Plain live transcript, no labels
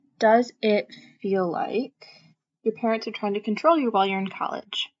Does it feel like your parents are trying to control you while you're in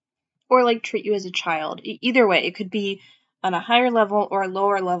college? Or like treat you as a child? Either way, it could be on a higher level or a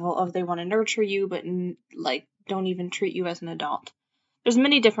lower level of they want to nurture you but like don't even treat you as an adult. There's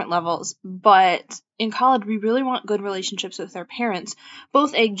many different levels, but in college we really want good relationships with our parents,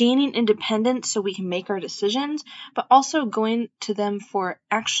 both a gaining independence so we can make our decisions, but also going to them for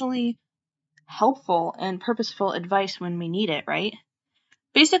actually helpful and purposeful advice when we need it, right?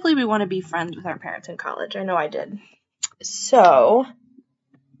 Basically, we want to be friends with our parents in college. I know I did. So,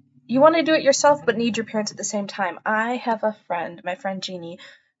 you want to do it yourself but need your parents at the same time. I have a friend, my friend Jeannie,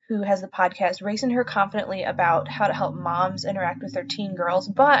 who has the podcast Raising Her Confidently about how to help moms interact with their teen girls,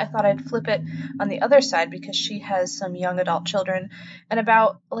 but I thought I'd flip it on the other side because she has some young adult children and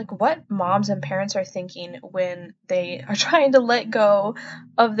about like what moms and parents are thinking when they are trying to let go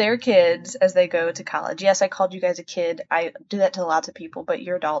of their kids as they go to college. Yes, I called you guys a kid. I do that to lots of people, but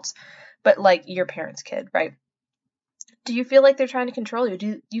you're adults, but like your parents' kid, right? Do you feel like they're trying to control you?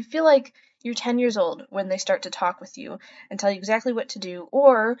 Do you feel like you're 10 years old when they start to talk with you and tell you exactly what to do,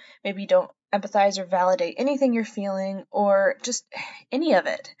 or maybe you don't empathize or validate anything you're feeling, or just any of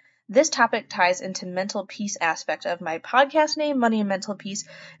it? This topic ties into mental peace aspect of my podcast name, Money and Mental Peace,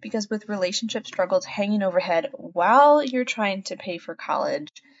 because with relationship struggles hanging overhead while you're trying to pay for college,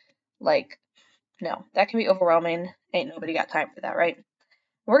 like, no, that can be overwhelming. Ain't nobody got time for that, right?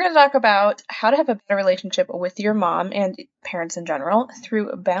 We're going to talk about how to have a better relationship with your mom and parents in general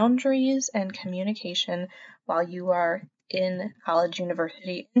through boundaries and communication while you are in college,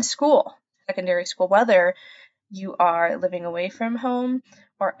 university, and school, secondary school, whether you are living away from home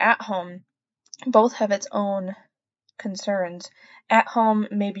or at home. Both have its own concerns. At home,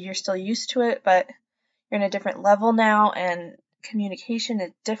 maybe you're still used to it, but you're in a different level now, and communication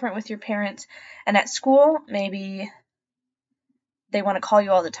is different with your parents. And at school, maybe they want to call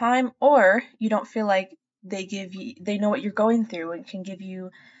you all the time, or you don't feel like they know what you're going through and can give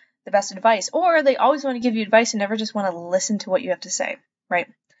you the best advice, or they always want to give you advice and never just want to listen to what you have to say, right?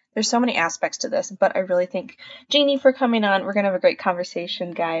 There's so many aspects to this, but I really thank Jeannie for coming on. We're going to have a great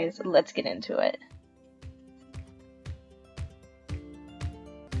conversation, guys. Let's get into it.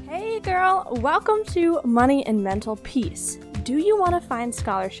 Hey girl, welcome to Money and Mental Peace. Do you want to find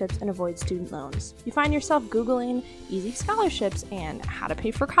scholarships and avoid student loans? You find yourself Googling easy scholarships and how to pay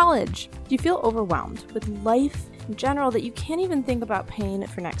for college? Do you feel overwhelmed with life in general that you can't even think about paying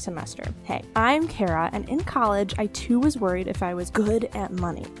for next semester? Hey, I'm Kara, and in college, I too was worried if I was good at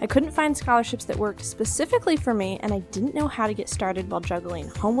money. I couldn't find scholarships that worked specifically for me, and I didn't know how to get started while juggling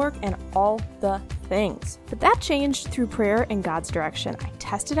homework and all the things. But that changed through prayer and God's direction. I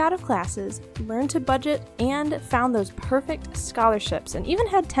tested out of classes, learned to budget, and found those perfect scholarships, and even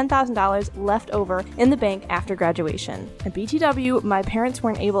had $10,000 left over in the bank after graduation. At BTW, my parents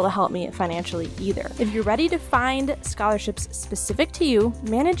weren't able to help me financially either. If you're ready to find scholarships specific to you,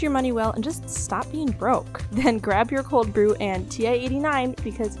 manage your money well, and just stop being broke, then grab your cold brew and TI-89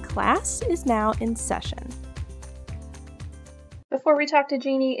 because class is now in session. Before we talk to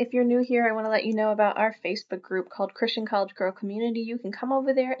Jeannie, if you're new here, I want to let you know about our Facebook group called Christian College Girl Community. You can come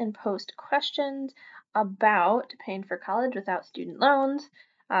over there and post questions about paying for college without student loans,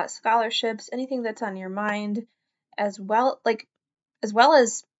 scholarships, anything that's on your mind, as well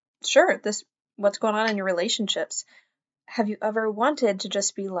as what's going on in your relationships. Have you ever wanted to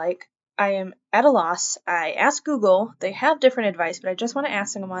just be like, I am at a loss, I asked Google, they have different advice, but I just want to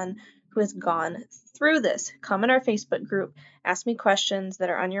ask someone who has gone through this? Come in our Facebook group, ask me questions that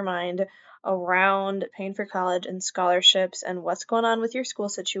are on your mind around paying for college and scholarships and what's going on with your school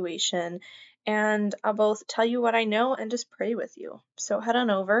situation, and I'll both tell you what I know and just pray with you. So head on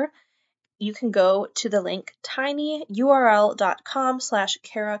over. You can go to the link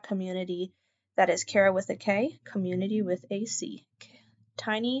tinyurl.com/Kara Community. That is Kara with a K, community with a C.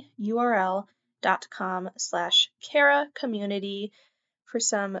 tinyurl.com/Kara Community for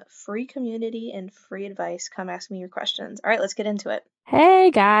some free community and free advice. Come ask me your questions. All right, let's get into it.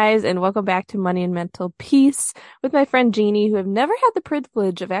 Hey guys, and welcome back to Money and Mental Peace with my friend Jeannie, who have never had the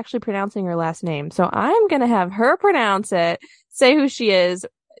privilege of actually pronouncing her last name. So I'm going to have her pronounce it, say who she is,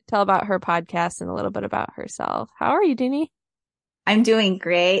 tell about her podcast and a little bit about herself. How are you, Jeannie? I'm doing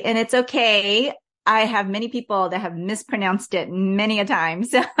great, and it's okay. I have many people that have mispronounced it many a time,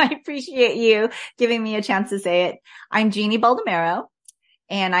 so I appreciate you giving me a chance to say it. I'm Jeannie Baldomero,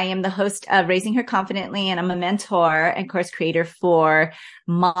 and I am the host of Raising Her Confidently, and I'm a mentor and course creator for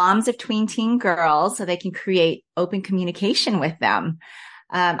moms of tween teen girls so they can create open communication with them.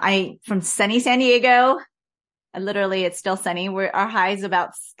 I'm from sunny San Diego. Literally, it's still sunny. Our high is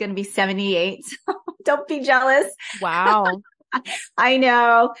about going to be 78. So don't be jealous. Wow. I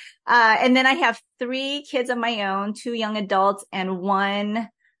know. And then I have 3 kids of my own, 2 young adults and 1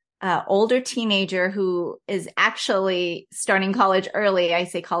 older teenager who is actually starting college early. I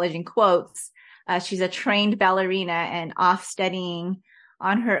say college in quotes. She's a trained ballerina and off studying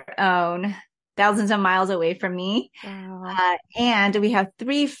on her own, thousands of miles away from me. Wow. And we have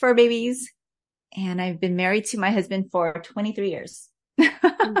 3 fur babies, and I've been married to my husband for 23 years.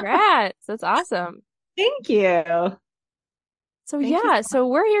 Congrats. That's awesome. Thank you. So Thank you. so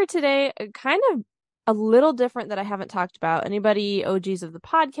we're here today, kind of a little different that I haven't talked about. Anybody OGs of the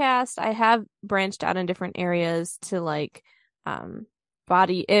podcast, I have branched out in different areas to like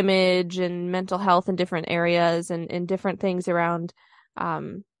body image and mental health in different areas and different things around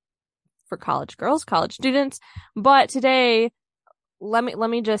for college girls, college students. But today, let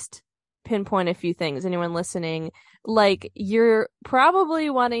me just pinpoint a few things. Anyone listening, like you're probably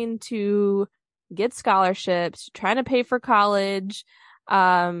wanting to get scholarships, trying to pay for college,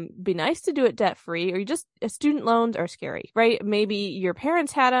 be nice to do it debt free, or you just student loans are scary, right? Maybe your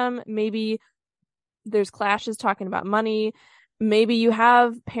parents had them, maybe there's clashes talking about money, maybe you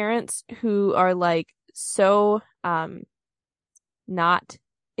have parents who are like so not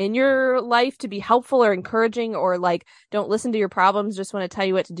in your life to be helpful or encouraging, or like don't listen to your problems, just want to tell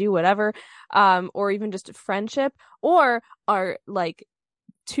you what to do, whatever, or even just a friendship, or are like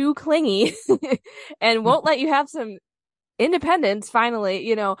too clingy and won't let you have some independence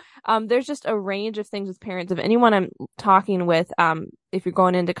finally, there's just a range of things with parents of anyone I'm talking with, if you're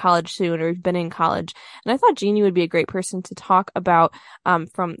going into college soon or you've been in college. And I thought Jeannie would be a great person to talk about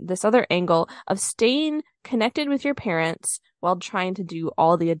from this other angle of staying connected with your parents while trying to do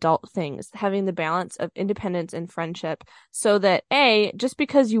all the adult things, having the balance of independence and friendship, so that A, just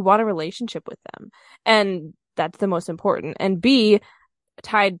because you want a relationship with them, and that's the most important, and B,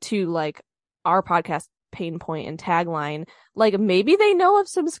 tied to like our podcast pain point and tagline, like maybe they know of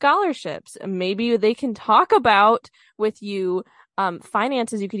some scholarships, maybe they can talk about with you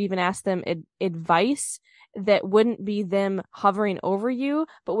finances. You could even ask them advice that wouldn't be them hovering over you,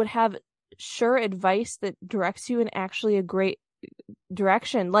 but would have sure advice that directs you in actually a great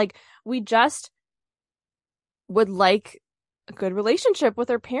direction. Like we just would like a good relationship with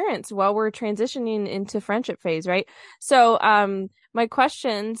our parents while we're transitioning into friendship phase, right? So my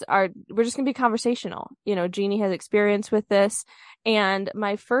questions are, we're just gonna be conversational. Jeannie has experience with this, and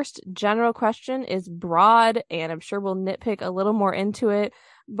my first general question is broad, and I'm sure we'll nitpick a little more into it,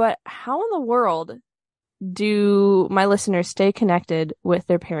 but how in the world do my listeners stay connected with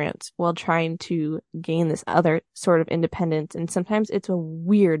their parents while trying to gain this other sort of independence? And sometimes it's a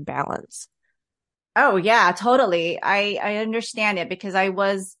weird balance. Oh yeah, totally. I understand it because I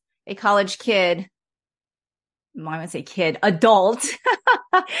was a college kid. I would say kid, adult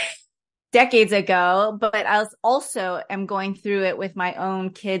decades ago, but I was also am going through it with my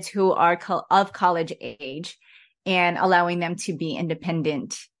own kids who are of college age and allowing them to be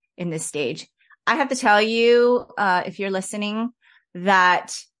independent in this stage. I have to tell you, if you're listening,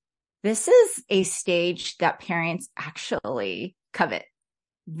 that this is a stage that parents actually covet.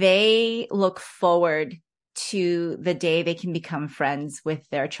 They look forward to the day they can become friends with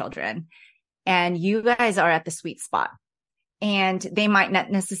their children. And you guys are at the sweet spot. And they might not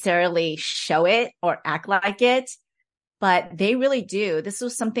necessarily show it or act like it, but they really do. This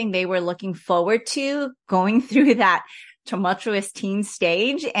was something they were looking forward to, going through that tumultuous teen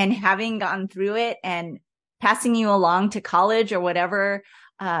stage and having gone through it and passing you along to college or whatever,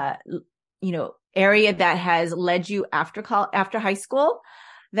 area that has led you after high school,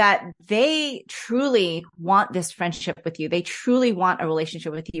 that they truly want this friendship with you. They truly want a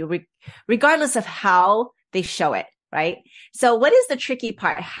relationship with you, regardless of how they show it, right? So what is the tricky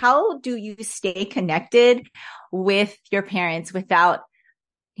part? How do you stay connected with your parents without,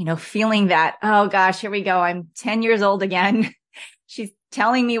 feeling that, oh gosh, here we go. I'm 10 years old again. She's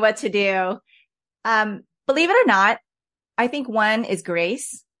telling me what to do. Believe it or not, I think one is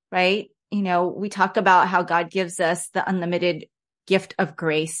grace, right? We talk about how God gives us the unlimited gift of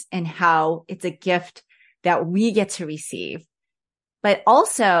grace and how it's a gift that we get to receive. But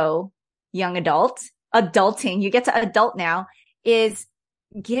also, young adulting, you get to adult now, is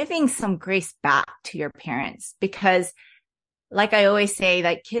giving some grace back to your parents. Because like I always say,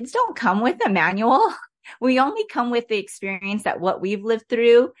 like kids don't come with a manual. We only come with the experience that what we've lived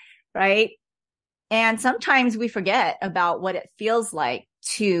through, right? And sometimes we forget about what it feels like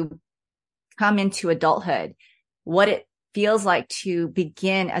to come into adulthood, what it feels like to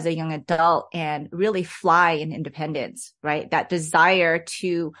begin as a young adult and really fly in independence, right? That desire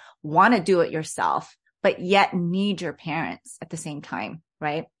to want to do it yourself, but yet need your parents at the same time,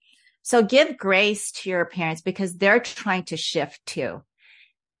 right? So give grace to your parents because they're trying to shift too.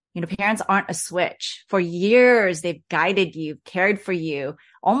 Parents aren't a switch. For years, they've guided you, cared for you,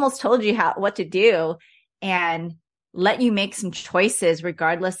 almost told you what to do, and let you make some choices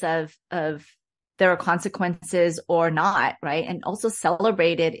regardless of there are consequences or not, right? And also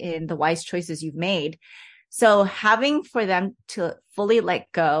celebrated in the wise choices you've made. So having for them to fully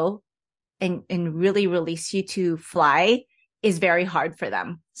let go and really release you to fly is very hard for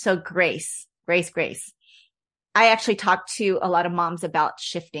them. So grace. I actually talk to a lot of moms about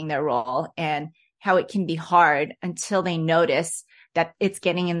shifting their role and how it can be hard until they notice that it's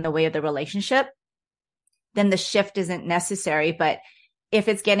getting in the way of the relationship. Then the shift isn't necessary. But if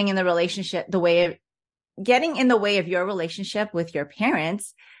it's getting in the way of your relationship with your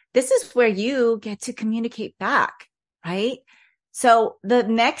parents, this is where you get to communicate back, right? So the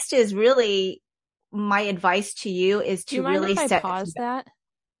next is really my advice to you is to really set. Pause that?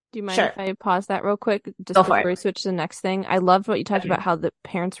 Do you mind Sure. if I pause that real quick just Go for before we switch to the next thing? I loved what you talked about how the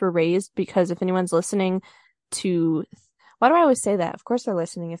parents were raised, because if anyone's listening to, why do I always say that? Of course they're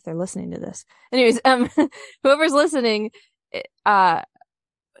listening if they're listening to this. Anyways, whoever's listening,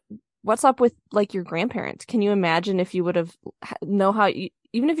 what's up with like your grandparents? Can you imagine if you would have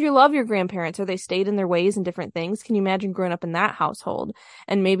even if you love your grandparents or they stayed in their ways and different things, can you imagine growing up in that household?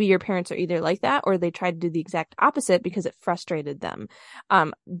 And maybe your parents are either like that or they tried to do the exact opposite because it frustrated them.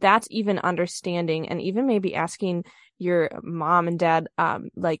 That's even understanding, and even maybe asking your mom and dad,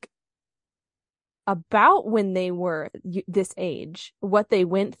 like about when they were this age, what they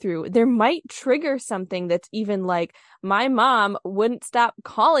went through. There might trigger something that's even like, my mom wouldn't stop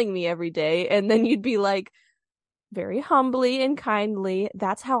calling me every day. And then you'd be like, very humbly and kindly,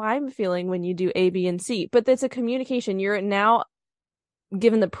 that's how I'm feeling when you do A, B, and C. But that's a communication. You're now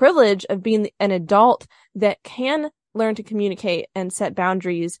given the privilege of being an adult that can learn to communicate and set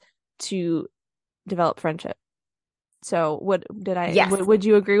boundaries to develop friendship. So Yes. would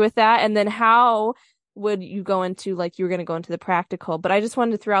you agree with that? And then how would you go into, like, you were going to go into the practical, but I just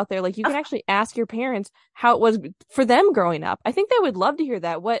wanted to throw out there, like, you can actually ask your parents how it was for them growing up. I think they would love to hear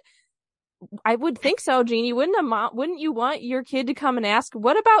that. I would think so, Jeannie. Wouldn't you want your kid to come and ask,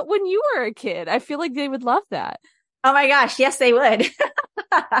 what about when you were a kid? I feel like they would love that. Oh my gosh. Yes, they would.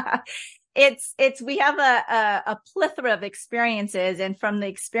 We have a plethora of experiences, and from the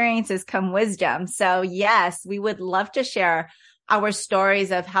experiences come wisdom. So yes, we would love to share our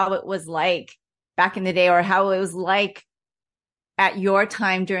stories of how it was like back in the day, or how it was like at your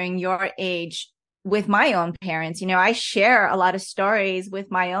time during your age with my own parents. I share a lot of stories with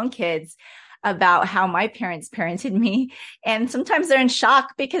my own kids about how my parents parented me. And sometimes they're in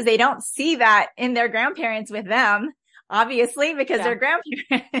shock because they don't see that in their grandparents with them, obviously, because they're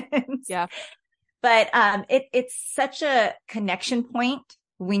grandparents. Yeah. But it's such a connection point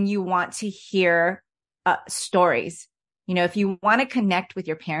when you want to hear stories. If you want to connect with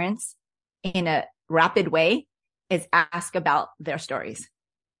your parents in a rapid way, is ask about their stories.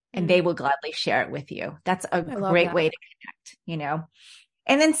 And they will gladly share it with you. That's a great way to connect,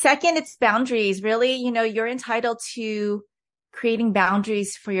 And then second, it's boundaries. Really, you're entitled to creating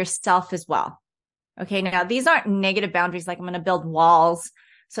boundaries for yourself as well. Okay. Now, these aren't negative boundaries, like I'm going to build walls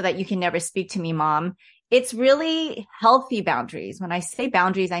so that you can never speak to me, mom. It's really healthy boundaries. When I say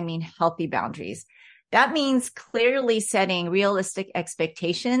boundaries, I mean healthy boundaries. That means clearly setting realistic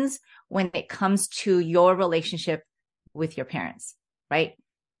expectations when it comes to your relationship with your parents, right?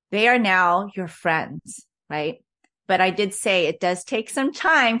 They are now your friends, right? But I did say it does take some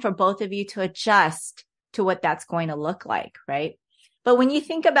time for both of you to adjust to what that's going to look like, right? But when you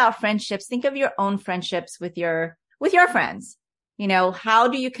think about friendships, think of your own friendships with your friends. How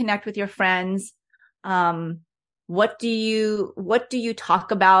do you connect with your friends? What do you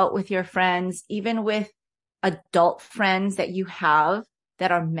talk about with your friends, even with adult friends that you have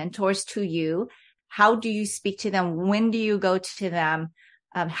that are mentors to you? How do you speak to them? When do you go to them?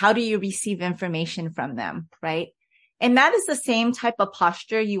 How do you receive information from them, right? And that is the same type of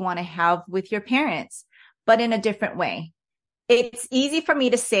posture you want to have with your parents, but in a different way. It's easy for me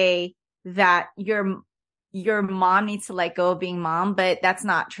to say that your mom needs to let go of being mom, but that's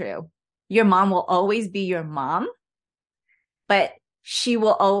not true. Your mom will always be your mom, but she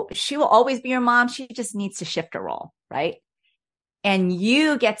will always be your mom. She just needs to shift her role, right? And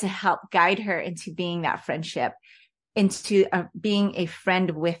you get to help guide her into being that friendship, into being a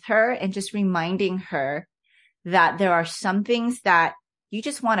friend with her, and just reminding her that there are some things that you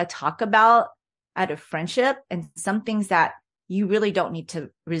just want to talk about out of friendship, and some things that you really don't need to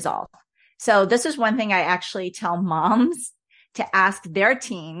resolve. So this is one thing I actually tell moms to ask their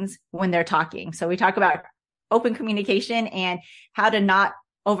teens when they're talking. So we talk about open communication and how to not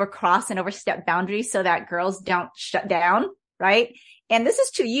overcross and overstep boundaries so that girls don't shut down, right? And this is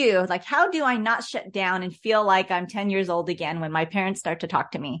to you, like, how do I not shut down and feel like I'm 10 years old again when my parents start to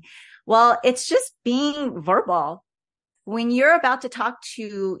talk to me? Well, it's just being verbal. When you're about to talk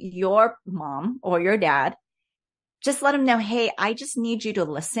to your mom or your dad, just let them know, hey, I just need you to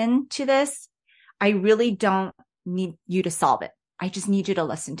listen to this. I really don't need you to solve it. I just need you to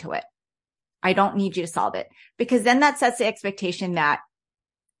listen to it. I don't need you to solve it, because then that sets the expectation that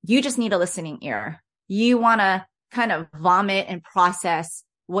you just need a listening ear. You want to kind of vomit and process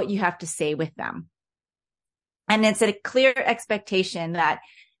what you have to say with them. And it's a clear expectation that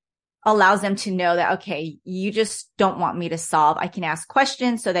allows them to know that, okay, you just don't want me to solve. I can ask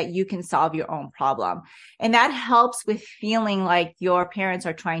questions so that you can solve your own problem. And that helps with feeling like your parents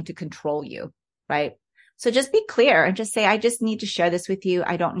are trying to control you, right? So just be clear and just say, I just need to share this with you.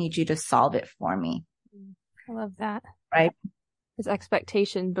 I don't need you to solve it for me. I love that. Right. It's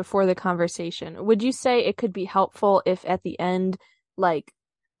expectation before the conversation. Would you say it could be helpful if at the end, like,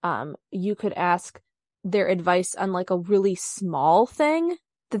 you could ask their advice on like a really small thing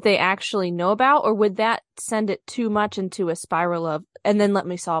that they actually know about, or would that send it too much into a spiral of, and then let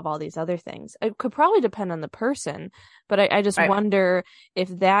me solve all these other things? It could probably depend on the person, but I just wonder if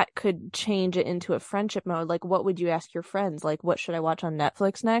that could change it into a friendship mode. Like, what would you ask your friends? Like, what should I watch on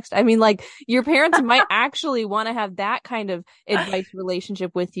Netflix next? I mean, like, your parents might actually want to have that kind of advice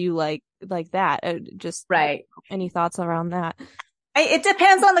relationship with you, like that. Just any thoughts around that? It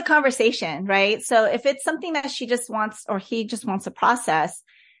depends on the conversation, right? So if it's something that she just wants, or he just wants to process,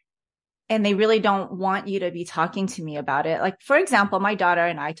 and they really don't want you to be talking to me about it. Like, for example, my daughter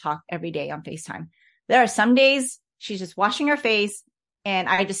and I talk every day on FaceTime. There are some days she's just washing her face and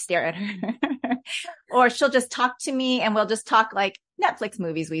I just stare at her. Or she'll just talk to me and we'll just talk like Netflix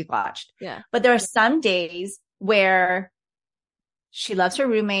movies we've watched. Yeah. But there are some days where she loves her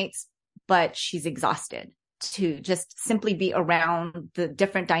roommates, but she's exhausted to just simply be around the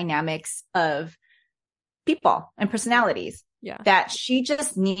different dynamics of people and personalities. Yeah. That she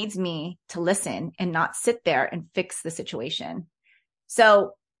just needs me to listen and not sit there and fix the situation.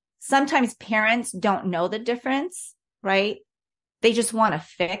 So sometimes parents don't know the difference, right? They just want to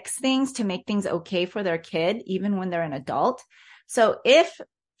fix things to make things okay for their kid, even when they're an adult. So if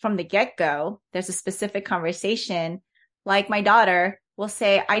from the get-go, there's a specific conversation, like my daughter will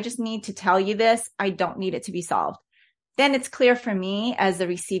say, I just need to tell you this. I don't need it to be solved. Then it's clear for me as the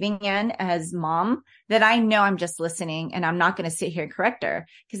receiving end, as mom, that I know I'm just listening and I'm not going to sit here and correct her.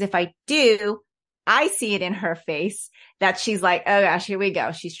 Because if I do, I see it in her face that she's like, oh gosh, here we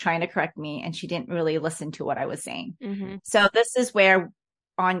go. She's trying to correct me and she didn't really listen to what I was saying. Mm-hmm. So this is where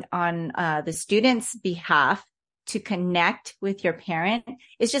on the student's behalf, to connect with your parent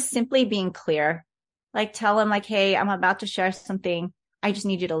is just simply being clear. Like, tell them like, hey, I'm about to share something. I just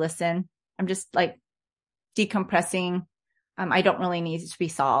need you to listen. I'm just like decompressing. I don't really need it to be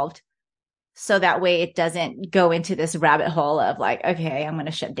solved. So that way it doesn't go into this rabbit hole of like, okay, I'm going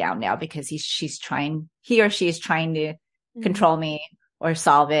to shut down now because he or she is trying to control me or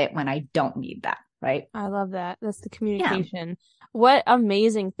solve it when I don't need that. Right. I love that. That's the communication. Yeah. What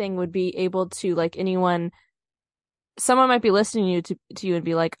amazing thing would be able to, like, someone might be listening to you and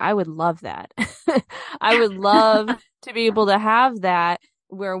be like, I would love that. I would love to be able to have that,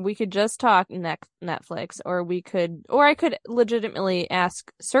 where we could just talk Netflix, or I could legitimately ask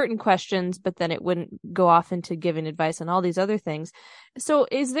certain questions, but then it wouldn't go off into giving advice on all these other things. So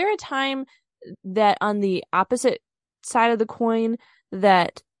is there a time that on the opposite side of the coin,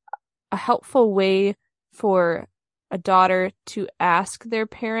 that a helpful way for a daughter to ask their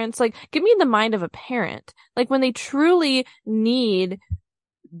parents, like, give me the mind of a parent, like when they truly need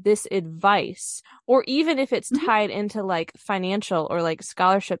this advice, or even if it's tied into like financial or like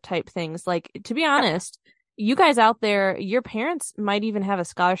scholarship type things, like, to be honest, you guys out there, your parents might even have a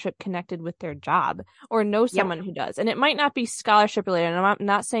scholarship connected with their job or know someone who does. And it might not be scholarship related. And I'm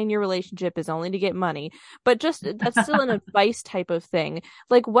not saying your relationship is only to get money, but just that's still an advice type of thing.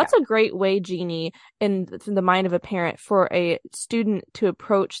 Like, what's a great way, Jeannie, in the mind of a parent, for a student to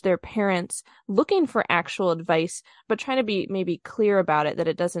approach their parents looking for actual advice, but trying to be maybe clear about it, that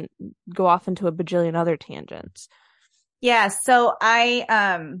it doesn't go off into a bajillion other tangents? Yeah. So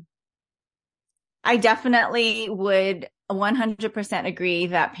I definitely would 100% agree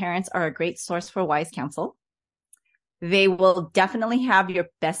that parents are a great source for wise counsel. They will definitely have your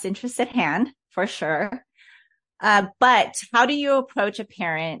best interests at hand, for sure. But how do you approach a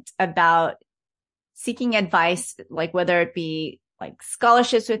parent about seeking advice, like whether it be like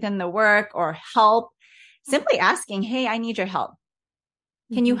scholarships within the work or help? Simply asking, hey, I need your help.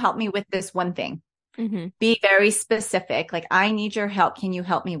 Can you help me with this one thing? Mm-hmm. Be very specific. Like, I need your help. Can you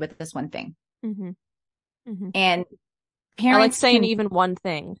help me with this one thing? Mm-hmm. Mm-hmm. And I like parents saying can, even one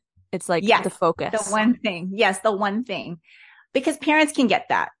thing. It's like yes, the the focus. one thing. Yes, the one thing. Because parents can get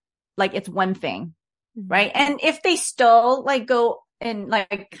that. Like, it's one thing, Mm-hmm. right? And if they still like go and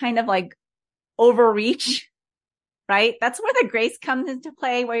like kind of like overreach, right? That's where the grace comes into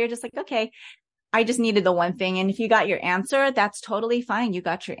play, where you're just like, okay, I just needed the one thing. And if you got your answer, that's totally fine. You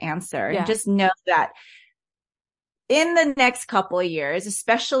got your answer. Yeah. And just know that in the next couple of years,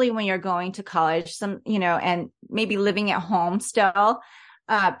 especially when you're going to college, and maybe living at home still,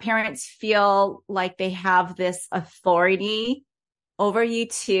 parents feel like they have this authority over you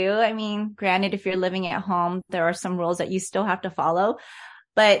too. I mean, granted, if you're living at home, there are some rules that you still have to follow,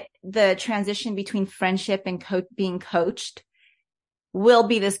 but the transition between friendship and being coached will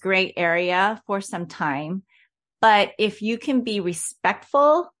be this gray area for some time. But if you can be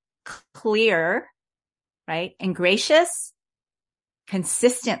respectful, clear, right, and gracious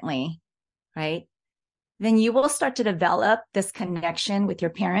consistently, right, then you will start to develop this connection with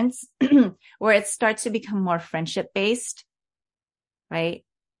your parents where it starts to become more friendship based, right?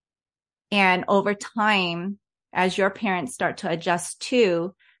 And over time, as your parents start to adjust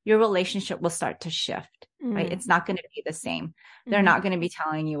too, your relationship will start to shift, right? It's not going to be the same. They're not going to be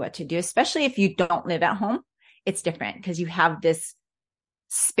telling you what to do, especially if you don't live at home. It's different because you have this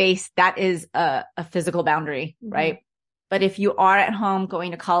space that is a physical boundary, right? But if you are at home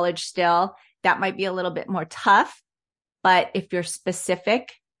going to college still, that might be a little bit more tough. But if you're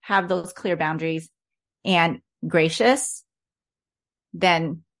specific, have those clear boundaries and gracious,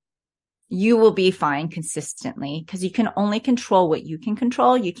 then you will be fine consistently, because you can only control what you can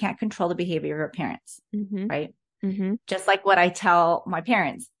control. You can't control the behavior of your parents, right? Just like what I tell my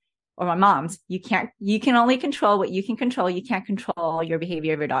parents or my moms, you can only control what you can control. You can't control your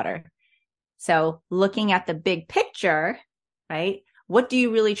behavior of your daughter. So looking at the big picture, right? What do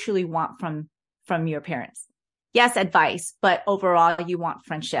you really truly want from your parents? Yes, advice, but overall you want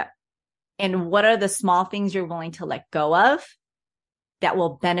friendship. And what are the small things you're willing to let go of that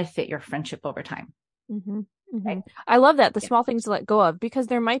will benefit your friendship over time? Right? I love that. The small things to let go of, because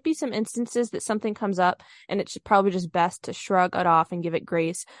there might be some instances that something comes up and it's probably just best to shrug it off and give it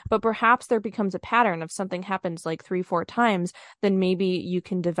grace. But perhaps there becomes a pattern of something happens like 3-4 times, then maybe you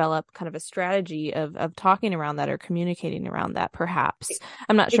can develop kind of a strategy of talking around that or communicating around that, perhaps.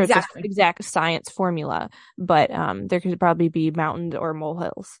 I'm not sure it's an exact science formula, but there could probably be mountains or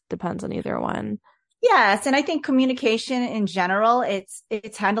molehills. Depends on either one. Yes. And I think communication in general, it's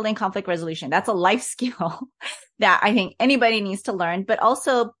handling conflict resolution. That's a life skill that I think anybody needs to learn, but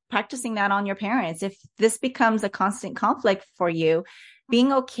also practicing that on your parents. If this becomes a constant conflict for you,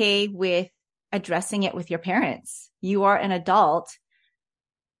 being okay with addressing it with your parents. You are an adult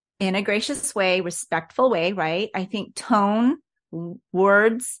in a gracious way, respectful way, right? I think tone,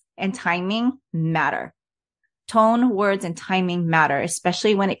 words, and timing matter. Tone, words, and timing matter,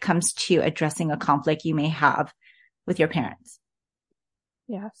 especially when it comes to addressing a conflict you may have with your parents.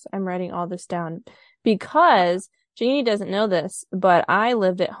 Yes, I'm writing all this down because Jeannie doesn't know this, but I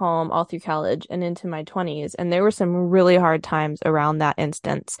lived at home all through college and into my 20s, and there were some really hard times around that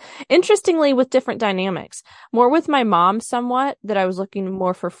instance. Interestingly, with different dynamics, more with my mom somewhat, that I was looking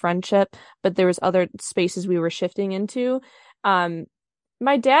more for friendship, but there was other spaces we were shifting into.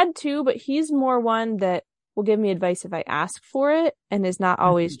 My dad too, but he's more one that will give me advice if I ask for it and is not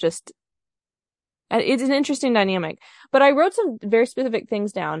always just, it's an interesting dynamic. But I wrote some very specific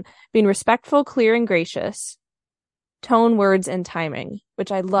things down: being respectful, clear, and gracious, tone, words, and timing,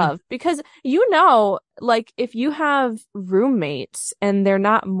 which I love because, like if you have roommates and they're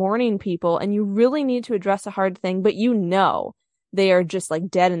not morning people and you really need to address a hard thing, but they are just like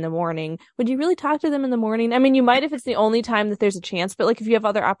dead in the morning, would you really talk to them in the morning? I mean, you might if it's the only time that there's a chance, but like if you have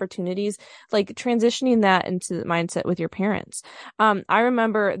other opportunities, like transitioning that into the mindset with your parents. I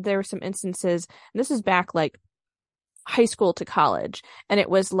remember there were some instances, and this is back like high school to college, and it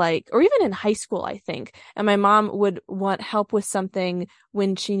was like, or even in high school, I think, and my mom would want help with something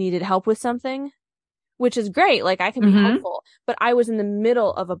when she needed help with something, which is great. Like I can be helpful, but I was in the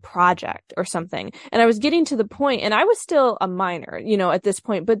middle of a project or something, and I was getting to the point, and I was still a minor, at this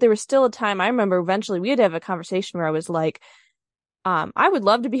point, but there was still a time I remember eventually we had to have a conversation where I was like, I would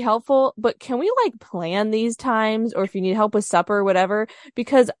love to be helpful, but can we like plan these times, or if you need help with supper or whatever,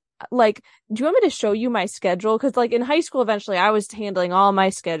 because like, do you want me to show you my schedule? Because like in high school, eventually I was handling all my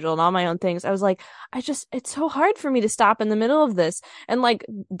schedule and all my own things. I was like, it's so hard for me to stop in the middle of this. And like,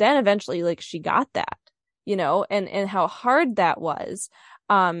 then eventually like she got that, and how hard that was.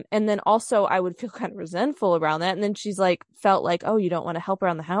 And then also I would feel kind of resentful around that. And then she's like, felt like, oh, you don't want to help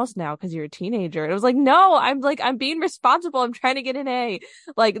around the house now because you're a teenager. And I was like, no, I'm being responsible. I'm trying to get an A.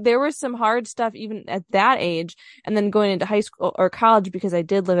 Like there was some hard stuff even at that age. And then going into high school or college, because I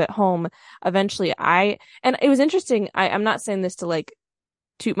did live at home, eventually and it was interesting. I'm not saying this to like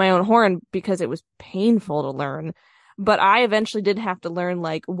toot my own horn because it was painful to learn, but I eventually did have to learn,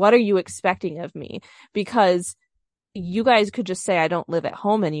 like, what are you expecting of me? Because you guys could just say, I don't live at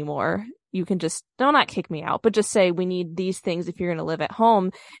home anymore. You can just, no, not kick me out, but just say, we need these things if you're going to live at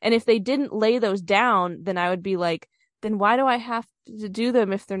home. And if they didn't lay those down, then I would be like, then why do I have to do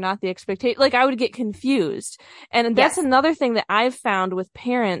them if they're not the expectation? Like I would get confused. And that's another thing that I've found with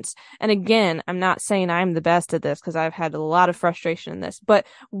parents. And again, I'm not saying I'm the best at this because I've had a lot of frustration in this, but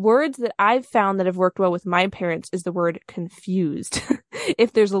words that I've found that have worked well with my parents is the word confused.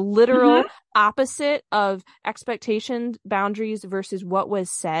 If there's a literal opposite of expectations, boundaries versus what was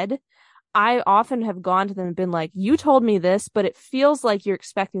said, I often have gone to them and been like, you told me this, but it feels like you're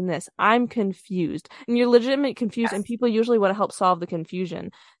expecting this. I'm confused. And you're legitimately confused. And people usually want to help solve the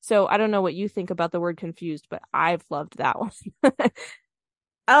confusion. So I don't know what you think about the word confused, but I've loved that one.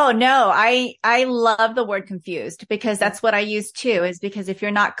 Oh no, I love the word confused because that's what I use too, is because if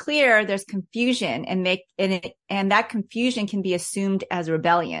you're not clear, there's confusion and that confusion can be assumed as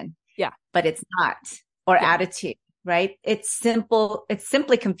rebellion. Yeah. But it's not, or attitude, right? It's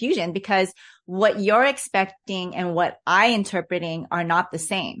simply confusion because what you're expecting and what I interpreting are not the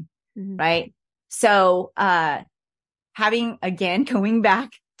same, right? So, going back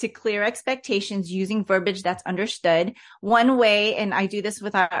to clear expectations using verbiage that's understood. One way, and I do this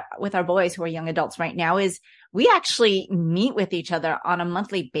with our boys who are young adults right now, is we actually meet with each other on a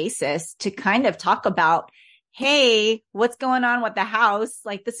monthly basis to kind of talk about, hey, what's going on with the house?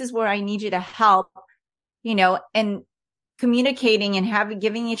 Like, this is where I need you to help, and communicating and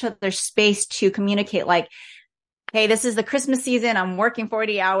giving each other space to communicate, like, hey, this is the Christmas season. I'm working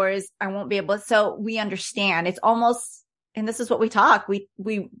 40 hours. I won't be able. So we understand. It's almost, and this is what we talk. We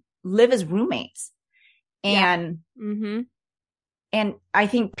live as roommates, and and I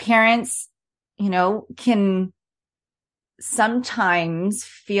think parents, can sometimes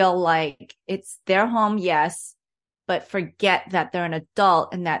feel like it's their home, yes, but forget that they're an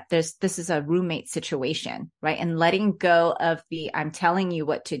adult and that this is a roommate situation, right? And letting go of I'm telling you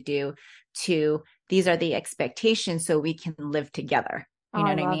what to do to these are the expectations so we can live together. You know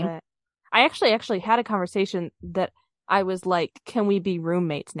what I mean? It. I actually had a conversation that I was like, can we be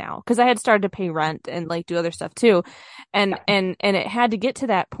roommates now? Because I had started to pay rent and like do other stuff too. And it had to get to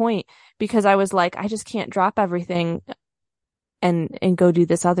that point because I was like, I just can't drop everything and go do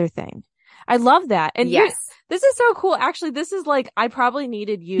this other thing. I love that. And yes, this is so cool. Actually, this is like, I probably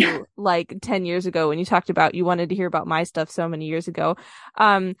needed you like 10 years ago when you talked about, you wanted to hear about my stuff so many years ago.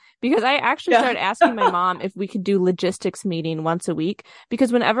 Because I actually started asking my mom if we could do logistics meeting once a week,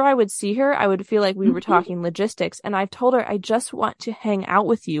 because whenever I would see her, I would feel like we were talking logistics. And I've told her, I just want to hang out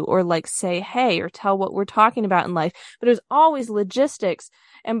with you or like say, hey, or tell what we're talking about in life. But it was always logistics.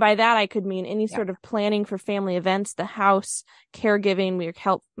 And by that, I could mean any sort of planning for family events, the house, caregiving. We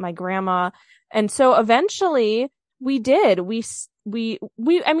helped my grandma. And so eventually we did. I mean,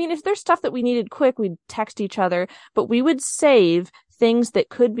 if there's stuff that we needed quick, we'd text each other, but we would save things that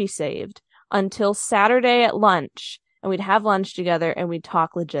could be saved until Saturday at lunch. And we'd have lunch together and we'd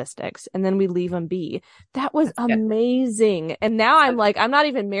talk logistics and then we'd leave them be. That was amazing. And now I'm like, I'm not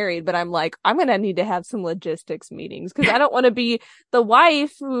even married, but I'm like, I'm going to need to have some logistics meetings because I don't want to be the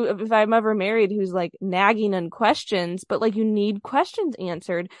wife who, if I'm ever married, who's like nagging on questions, but like you need questions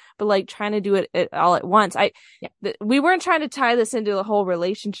answered, but like trying to do it all at once. We weren't trying to tie this into a whole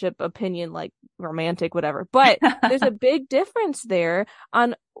relationship opinion, like romantic, whatever, but there's a big difference there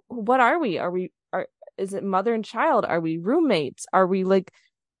on what are we? Is it mother and child? Are we roommates? Are we like,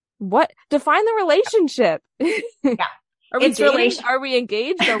 what? Define the relationship. Are we dating? Are we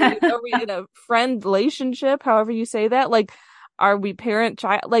engaged? Are we in a friend relationship? However you say that. Like, are we parent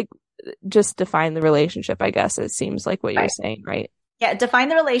child? Like, just define the relationship, I guess. It seems like what you're saying, right? Yeah. Define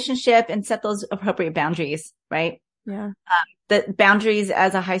the relationship and set those appropriate boundaries, right? Yeah. The boundaries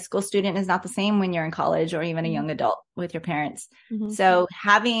as a high school student is not the same when you're in college or even a young adult with your parents. So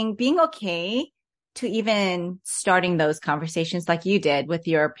being okay to even starting those conversations like you did with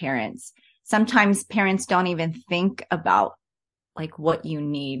your parents. Sometimes parents don't even think about like what you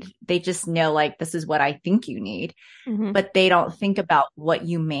need. They just know like, this is what I think you need, but they don't think about what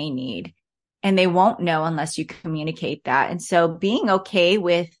you may need, and they won't know unless you communicate that. And so being okay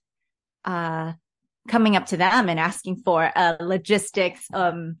with, coming up to them and asking for a logistics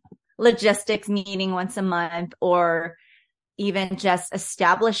meeting once a month, or even just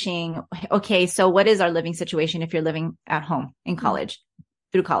establishing, okay, so what is our living situation if you're living at home in college,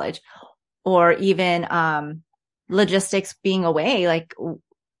 through college, or even logistics being away, like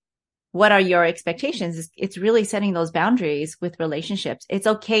what are your expectations? It's really setting those boundaries with relationships. It's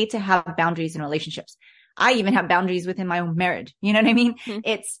okay to have boundaries in relationships. I even have boundaries within my own marriage. You know what I mean? Mm-hmm.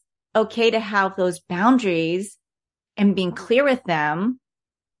 It's okay to have those boundaries and being clear with them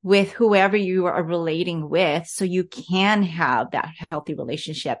with whoever you are relating with, so you can have that healthy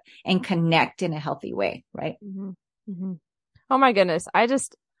relationship and connect in a healthy way. Right. Mm-hmm. Mm-hmm. Oh my goodness.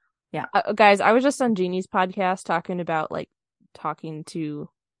 Guys, I was just on Jeannie's podcast talking to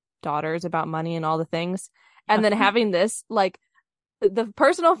daughters about money and all the things. And then having this, like the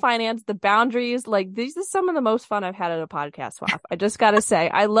personal finance, the boundaries, like these are some of the most fun I've had at a podcast swap. I just got to say,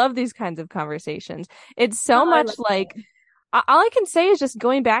 I love these kinds of conversations. It's so much like, all I can say is just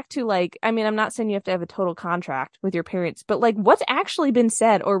going back to like, I mean, I'm not saying you have to have a total contract with your parents, but like what's actually been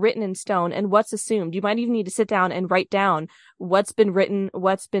said or written in stone and what's assumed. You might even need to sit down and write down what's been written,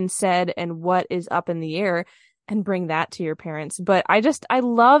 what's been said, and what is up in the air, and bring that to your parents. But I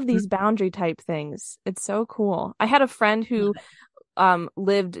love these boundary type things. It's so cool. I had a friend who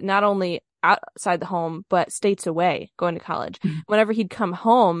lived not only outside the home, but states away going to college. Whenever he'd come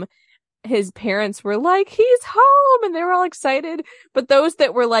home, his parents were like, he's home, and they were all excited. But those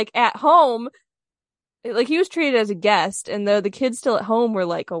that were like at home, like he was treated as a guest, and the kids still at home were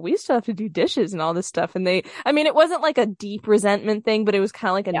like, oh, we still have to do dishes and all this stuff. And I mean, it wasn't like a deep resentment thing, but it was kind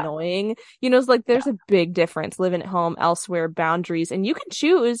of like annoying. You know, it's like there's a big difference living at home, elsewhere, boundaries, and you can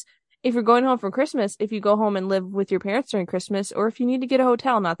choose if you're going home for Christmas, if you go home and live with your parents during Christmas, or if you need to get a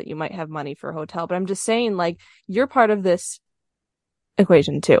hotel. Not that you might have money for a hotel, but I'm just saying, like, you're part of this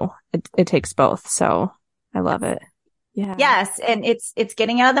equation too. It takes both. So I love it. Yeah. Yes. And it's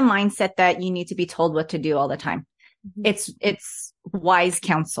getting out of the mindset that you need to be told what to do all the time. Mm-hmm. It's wise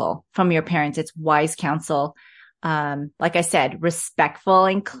counsel from your parents. It's wise counsel. Like I said, respectful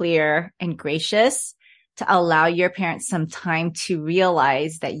and clear and gracious, to allow your parents some time to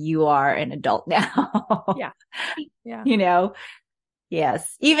realize that you are an adult now. Yeah. Yeah. You know,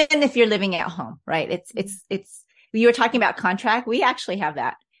 yes. Even if you're living at home, right? It's, you were talking about contract. We actually have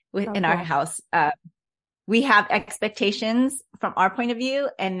that in our house. We have expectations from our point of view,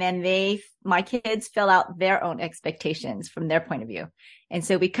 and then my kids fill out their own expectations from their point of view. And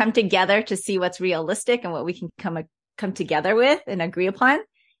so we come together to see what's realistic and what we can come together with and agree upon.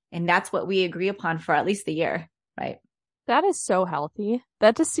 And that's what we agree upon for at least the year, right? That is so healthy.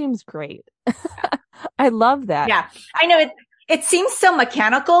 That just seems great. I love that. Yeah, I know it seems so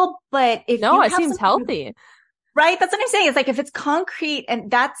mechanical, but it seems healthy. Right? That's what I'm saying. It's like if it's concrete and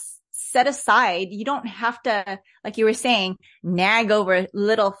that's set aside, you don't have to, like you were saying, nag over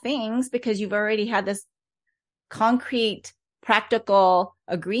little things, because you've already had this concrete, practical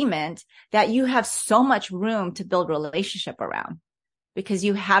agreement that you have so much room to build relationship around, because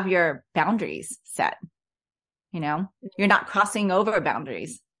you have your boundaries set. You know, you're not crossing over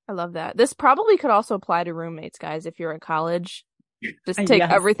boundaries. I love that. This probably could also apply to roommates, guys, if you're in college. Just take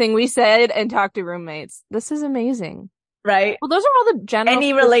everything we said and talk to roommates. This is amazing. Right. Well, those are all the general...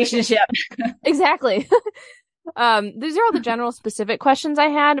 Any relationship. Exactly. These are all the general specific questions I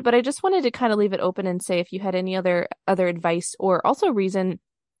had, but I just wanted to kind of leave it open and say if you had any other advice or also reason,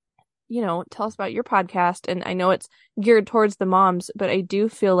 you know, tell us about your podcast. And I know it's geared towards the moms, but I do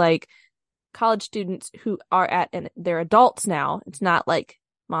feel like college students who are they're adults now, it's not like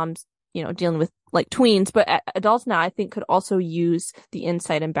moms, you know, dealing with like tweens, but adults now I think could also use the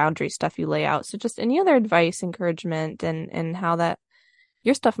insight and boundary stuff you lay out. So just any other advice, encouragement, and how that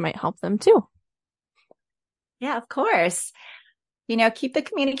your stuff might help them too. Yeah, of course. You know, keep the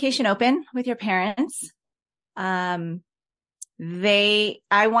communication open with your parents. I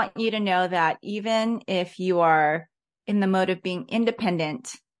want you to know that even if you are in the mode of being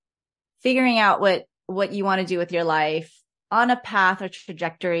independent, figuring out what you want to do with your life, on a path or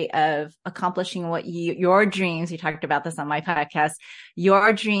trajectory of accomplishing what your dreams, you talked about this on my podcast,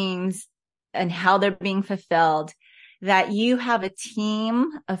 your dreams and how they're being fulfilled, that you have a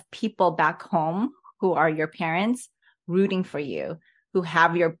team of people back home who are your parents rooting for you, who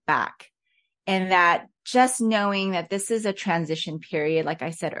have your back. And that just knowing that this is a transition period, like I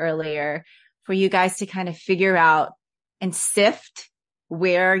said earlier, for you guys to kind of figure out and sift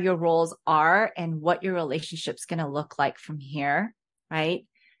where your roles are and what your relationship's going to look like from here, right?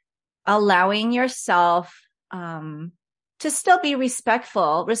 Allowing yourself to still be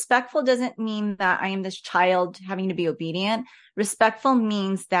respectful. Respectful doesn't mean that I am this child having to be obedient. Respectful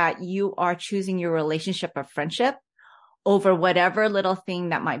means that you are choosing your relationship of friendship over whatever little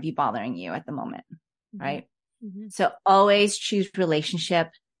thing that might be bothering you at the moment, right? Mm-hmm. So always choose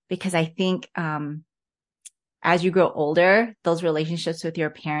relationship, because I think, as you grow older, those relationships with your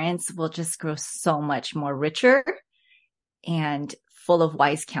parents will just grow so much more richer and full of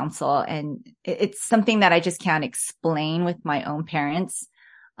wise counsel. And it's something that I just can't explain with my own parents.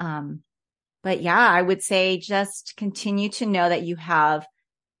 But yeah, I would say just continue to know that you have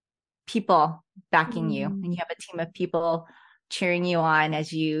people backing you, and you have a team of people cheering you on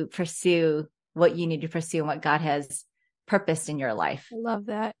as you pursue what you need to pursue and what God has purposed in your life. I love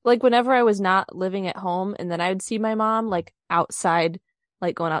that. Like whenever I was not living at home and then I would see my mom like outside,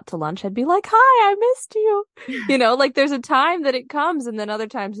 like going out to lunch, I'd be like, hi, I missed you. You know, like there's a time that it comes, and then other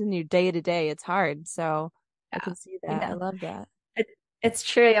times in your day to day, it's hard. So I can see that. I love that. It's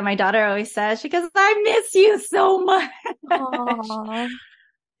true. Yeah, my daughter always says, she goes, I miss you so much. Aww.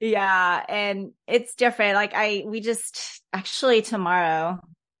 Yeah. And it's different. Like we just actually tomorrow,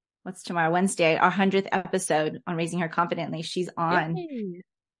 what's tomorrow? Wednesday, our 100th episode on Raising Her Confidently. She's on. Yay.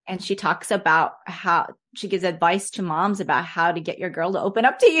 And she talks about how she gives advice to moms about how to get your girl to open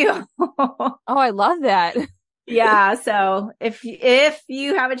up to you. Oh, I love that. Yeah. So if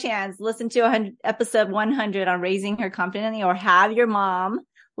you have a chance, listen to episode 100 on Raising Her Confidently, or have your mom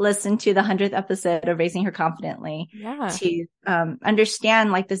listen to the 100th episode of Raising Her Confidently to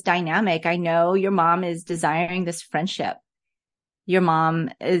understand like this dynamic. I know your mom is desiring this friendship. Your mom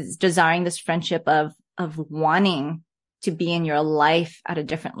is desiring this friendship of wanting to be in your life at a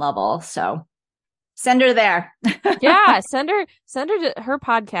different level. So send her there. Yeah, send her to her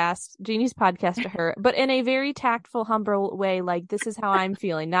podcast, Jeannie's podcast, to her, but in a very tactful, humble way. Like, this is how I'm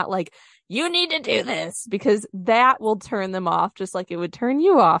feeling, not like you need to do this, because that will turn them off, just like it would turn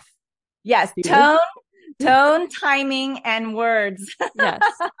you off. Yes, tone, timing, and words. Yes.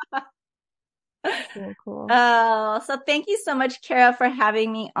 Cool. Oh, so thank you so much, Kara, for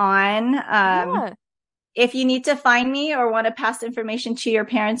having me on. Yeah. If you need to find me or want to pass information to your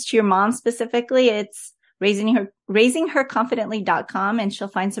parents, to your mom specifically, it's raisingherconfidently.com, and she'll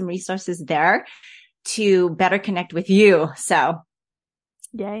find some resources there to better connect with you. So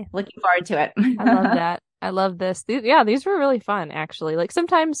yay. Looking forward to it. I love that. I love this. These were really fun, actually. Like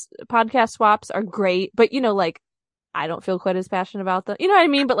sometimes podcast swaps are great, but like I don't feel quite as passionate about them. You know what I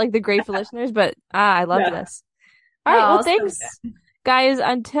mean? But like the great for listeners, but I love this. All right. Well, thanks. Guys,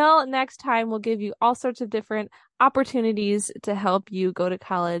 until next time, we'll give you all sorts of different opportunities to help you go to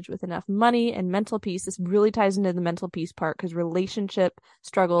college with enough money and mental peace. This really ties into the mental peace part, because relationship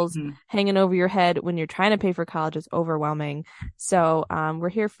struggles hanging over your head when you're trying to pay for college is overwhelming. So we're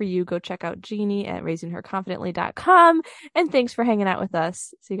here for you. Go check out Jeannie at raisingherconfidently.com. And thanks for hanging out with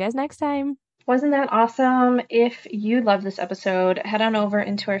us. See you guys next time. Wasn't that awesome? If you love this episode, head on over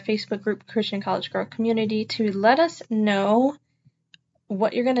into our Facebook group, Christian College Girl Community, to let us know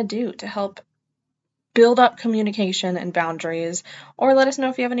what you're going to do to help build up communication and boundaries, or let us know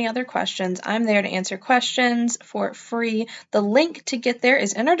if you have any other questions. I'm there to answer questions for free. The link to get there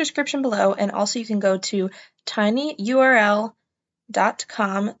is in our description below, and also you can go to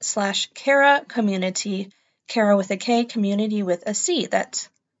tinyurl.com/Kara Community, Kara with a K, community with a C. That's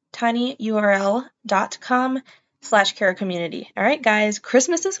tinyurl.com/Kara Community. All right, guys,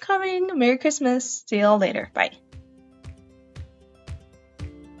 Christmas is coming. Merry Christmas. See y'all later. Bye.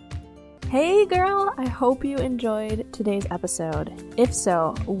 Hey girl, I hope you enjoyed today's episode. If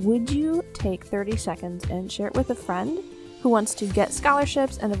so, would you take 30 seconds and share it with a friend who wants to get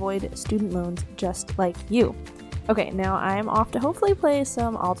scholarships and avoid student loans just like you? Okay, now I'm off to hopefully play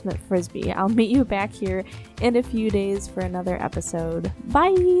some Ultimate Frisbee. I'll meet you back here in a few days for another episode.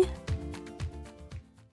 Bye!